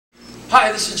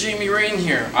Hi, this is Jamie Rayne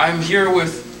here. I'm here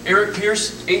with Eric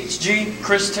Pierce, HG,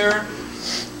 Chris Terra,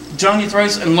 Johnny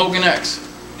Thrice, and Logan X.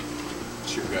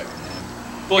 Sure got your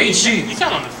name. Boy, HG. You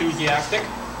sound unenthusiastic.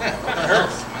 Yeah, what Kinda the hell,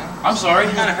 hurts. man? I'm sorry.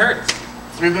 It kind of hurts.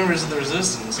 3 members of the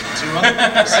Resistance and 2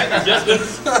 others. Right?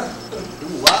 Resistance.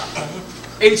 What?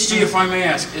 HG, if I may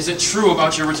ask, is it true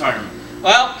about your retirement?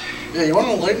 Well, Yeah, you want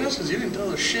to enlighten us? Because you didn't tell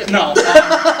us shit. no.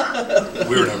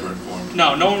 We were never informed.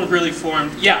 No one was really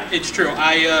informed. Yeah, it's true.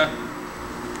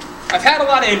 I've had a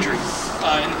lot of injuries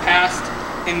in the past,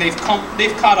 and they've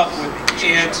caught up with me.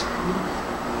 And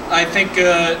I think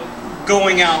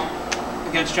going out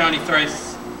against Johnny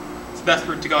Thrice is the best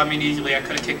route to go. I mean, easily I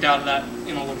could have kicked out of that,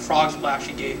 little frog splash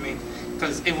he gave me,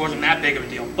 because it wasn't that big of a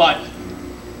deal. But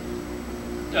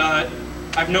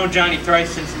I've known Johnny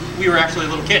Thrice since we were actually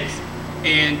little kids,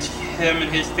 and him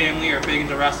and his family are big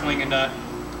into wrestling, and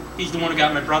he's the one who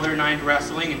got my brother and I into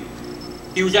wrestling, and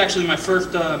he was actually my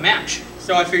first match.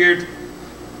 So I figured,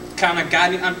 kind of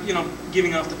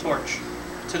giving off the torch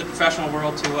to the professional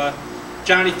world to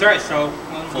Johnny Thrice. So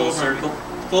Full circle.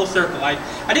 Full circle. I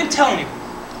didn't tell anyone.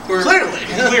 Clearly.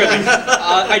 Clearly.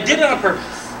 I did it on purpose,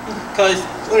 because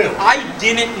I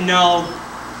didn't know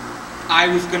I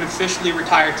was going to officially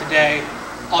retire today,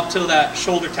 up till that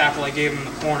shoulder tackle I gave him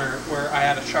in the corner, where I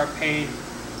had a sharp pain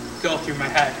go through my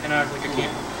head, and I was like,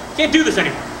 I can't do this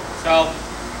anymore. So,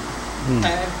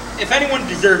 if anyone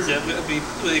deserves it, with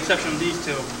the exception of these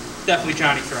two, definitely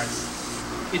Johnny Thrice.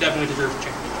 He definitely deserves a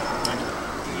chance.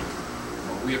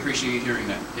 Well, we appreciate hearing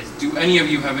that. Do any of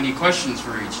you have any questions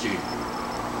for HG?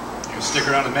 You stick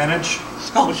around and manage?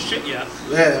 Oh shit, yeah.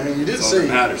 Yeah, I mean, you did That's all say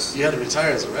that matters. you had to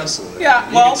retire as a wrestler. Yeah,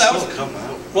 You well, could that still was- come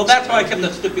out. Well, that's why I kept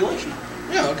that stipulation.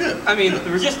 Yeah, oh, good. I mean, the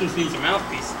Resistance needs a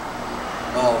mouthpiece.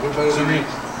 Oh, who better than me?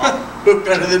 Who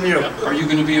better than you? Are you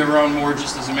going to be around more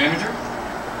just as a manager?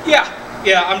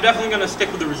 Yeah, I'm definitely going to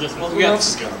stick with the Resistance. Well, who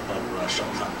else is going to bug Rush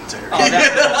on commentary? Oh,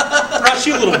 that, Rush,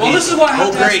 you little Well, this is why I have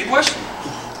Oh, to ask great. the question.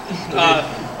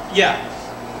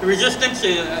 Yeah, the Resistance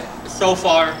is, so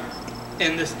far,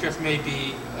 and this just may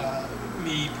be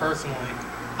me personally,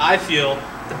 I feel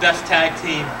the best tag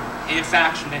team and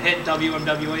faction to hit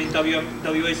WMWA and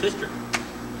WMWA's history.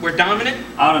 We're dominant.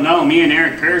 I don't know. Me and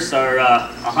Eric Pierce are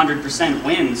 100%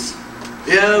 wins.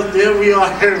 Yeah, we are.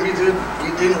 We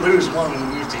didn't lose one in the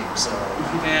new team, so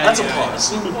that's a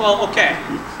plus. Well, okay,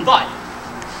 but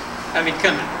I mean,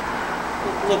 come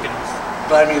on, look at us.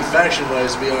 But I mean,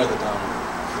 faction-wise, we are the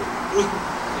dominant.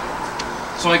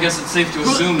 So I guess it's safe to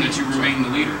assume that you remain the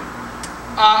leader.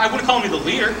 I wouldn't call me the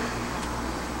leader.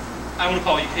 I wouldn't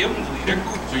call him the leader.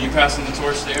 So you're passing the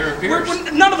torch to Eric Pierce?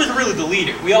 None of us are really the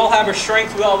leader. We all have our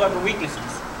strengths, we all have our weaknesses.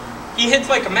 He hits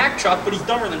like a Mack truck, but he's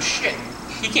dumber than shit.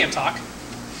 He can't talk.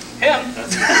 Him.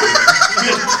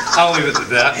 I'll leave it at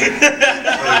that.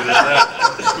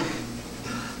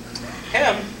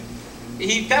 Him.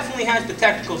 He definitely has the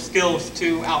technical skills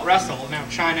to out-wrestle and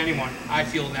outshine anyone, I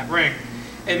feel, in that ring.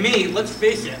 And me, let's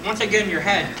face it, once I get in your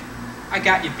head, I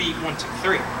got you beat 1, 2,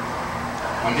 3.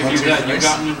 I'll give you that. You've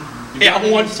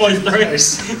gotten Once, twice,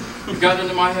 thrice. you've gotten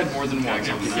into my head more than once.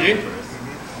 See?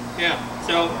 Yeah.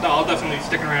 So no, I'll definitely be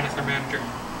sticking around as their manager.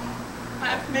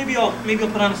 Maybe I'll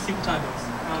put on a suit and tie bows.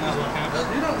 I don't know what kind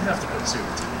of- You don't have to go to suit.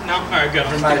 No, all right, good.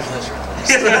 For I'm my kidding.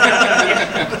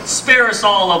 pleasure. Spare us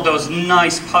all of those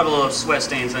nice puddle of sweat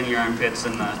stains on your armpits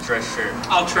and the dress shirt.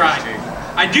 I'll try.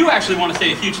 I do actually want to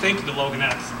say a huge thank you to Logan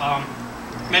X.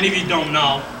 Many of you don't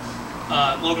know,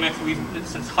 Logan X,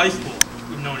 since high school,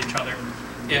 we've known each other.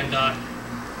 And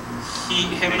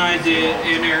him and I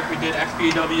and Eric, we did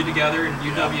XPAW together and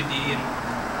UWD, and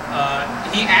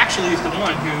he actually is the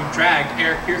one who dragged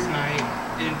Eric Pierce and I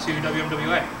into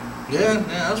WMWA. Yeah,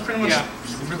 I was pretty much. Yeah.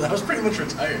 I was pretty much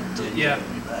retired until you Yeah. got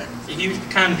me back. He was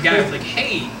kind of the guy who was like,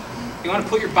 hey, you want to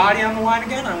put your body on the line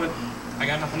again? I went, I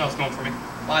got nothing else going for me.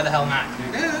 Why the hell not?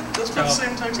 Yeah, that's about the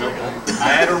same text I got. I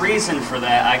had a reason for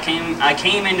that. I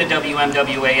came into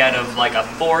WMWA out of like a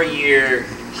 4-year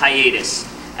hiatus,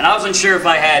 and I wasn't sure if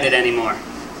I had it anymore.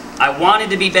 I wanted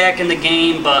to be back in the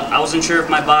game, but I wasn't sure if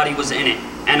my body was in it.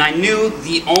 And I knew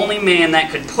the only man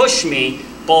that could push me,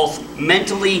 both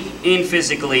mentally and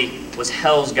physically, was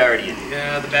Hell's Guardian.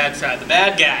 Yeah, the bad side, the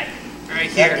bad guy. Right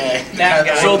here. That That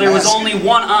guy. So there was only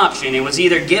one option. It was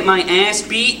either get my ass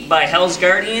beat by Hell's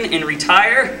Guardian and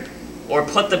retire, or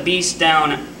put the beast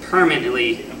down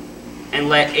permanently and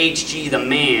let HG the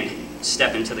man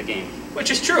step into the game.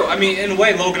 Which is true. I mean, in a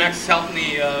way, Logan X helped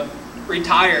me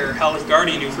retire Hell's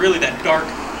Guardian, who's really that dark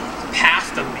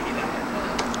past of me,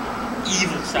 that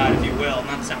evil side, if you will,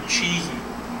 not to sound cheesy.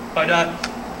 But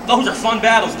those are fun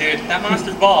battles, dude. That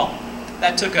Monster's Ball.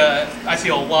 that took I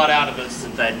feel a lot out of us.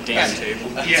 That damn table.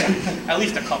 Yeah, at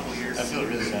least a couple years. I feel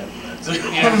really bad for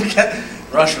that. Yeah.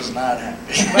 Rush was not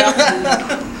happy. Well,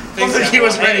 I don't think he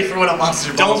was ready for what a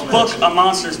Monster Ball Don't book a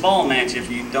Monsters Ball match if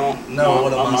you don't know want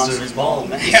what a Monsters Ball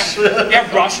match.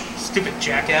 Yeah, Rush, stupid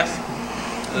jackass.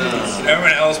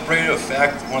 Everyone else bring to a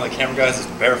fact one of the camera guys is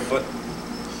barefoot.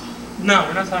 No,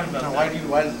 we're not talking about that. Why did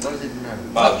it matter?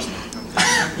 Bothers me.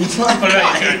 What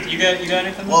about you, John? You got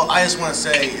anything? Well, I just want to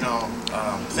say,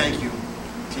 thank you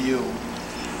to you.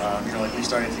 Like we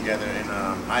started together, and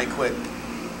I quit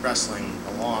wrestling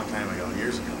a long time ago,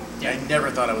 years ago. Yeah. I never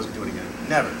thought I was going to do it again.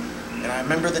 Never. And I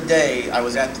remember the day I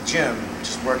was at the gym,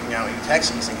 just working out, and you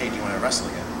texted me saying, hey, do you want to wrestle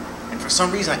again? And for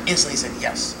some reason, I instantly said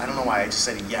yes. I don't know why, I just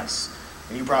said yes.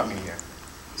 And you brought me here.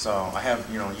 So I have,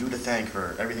 you to thank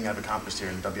for everything I've accomplished here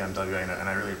in WMWA, and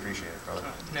I really appreciate it, brother.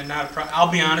 And not a problem.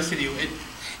 I'll be honest with you.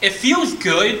 It feels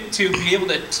good to be able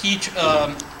to teach.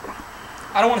 I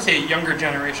don't want to say a younger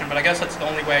generation, but I guess that's the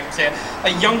only way I can say it.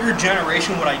 A younger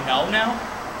generation what I know now,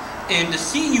 and to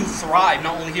see you thrive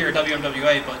not only here at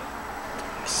WMWA, but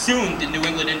soon the New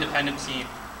England independent scene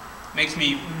makes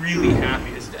me really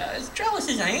happy. As jealous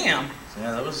as I am.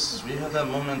 Yeah, we had that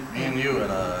moment, me and you,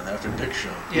 after Dick's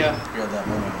show. Yeah. We had that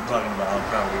moment. I'm talking about how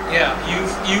proud we were. Yeah,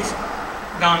 you've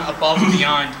gone above and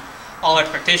beyond all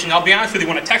expectation. I'll be honest with you,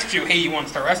 when I texted you, hey, you want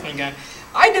to start wrestling again,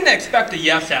 I didn't expect a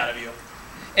yes out of you.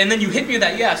 And then you hit me with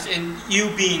that yes, and you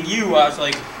being you, I was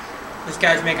like, this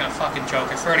guy's making a fucking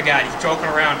joke. I swear to God, he's joking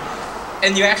around.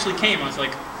 And you actually came. I was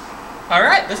like, all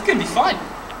right, this is going to be fun.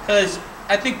 Because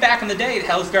I think back in the day,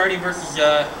 Hell's Guardian versus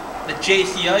the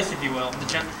JC Ice, if you will.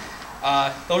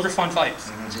 Those are fun fights.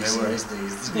 JC Ice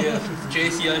days. Yeah,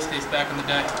 JC Ice days back in the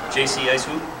day. JC Ice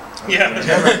who? Yeah.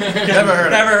 Never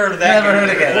heard of that. Never heard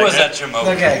again. Who was that, Jim?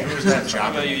 Okay, who's that?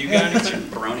 How about you? You got anything?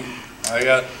 Baroni.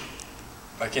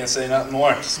 I can't say nothing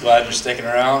more. Just glad you're sticking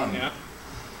around. And Yeah.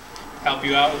 Help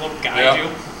you out a little, guide Yeah. you.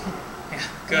 Yeah,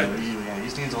 good. Yeah,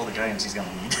 he needs all the guidance he's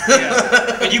gonna need.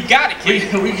 Yeah. But you got it,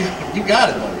 kid. You got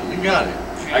it, buddy. You got it.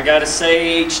 I gotta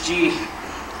say, HG,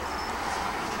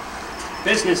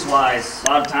 business-wise, a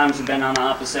lot of times we've been on the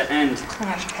opposite end.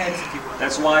 Clash heads, if you will.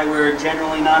 That's why we're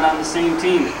generally not on the same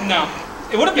team. No.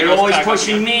 It would have been You're always back on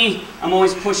pushing the- me, I'm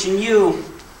always pushing you.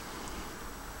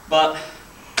 But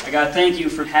I gotta thank you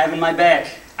for having my back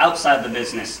outside the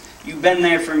business. You've been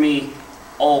there for me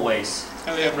always.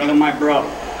 Hell yeah, You're brother. my bro.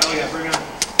 Hell yeah, bring it on.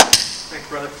 Thanks,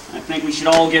 brother. I think we should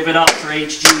all give it up for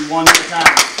HG one more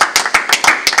time.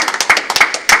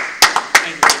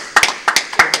 Thank you.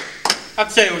 I have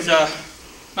to say, it was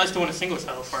nice to win a singles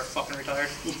title before I fucking retired.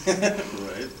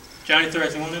 Right. Johnny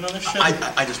Thrice, you want in on this shit?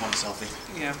 I just want a selfie.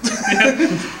 Yeah.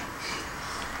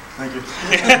 Thank you.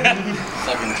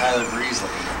 Fucking Tyler Breeze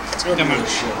looking. Let's go do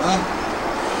this shit, huh?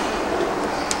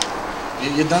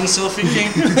 You done, selfie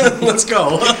king? Let's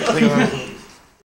go.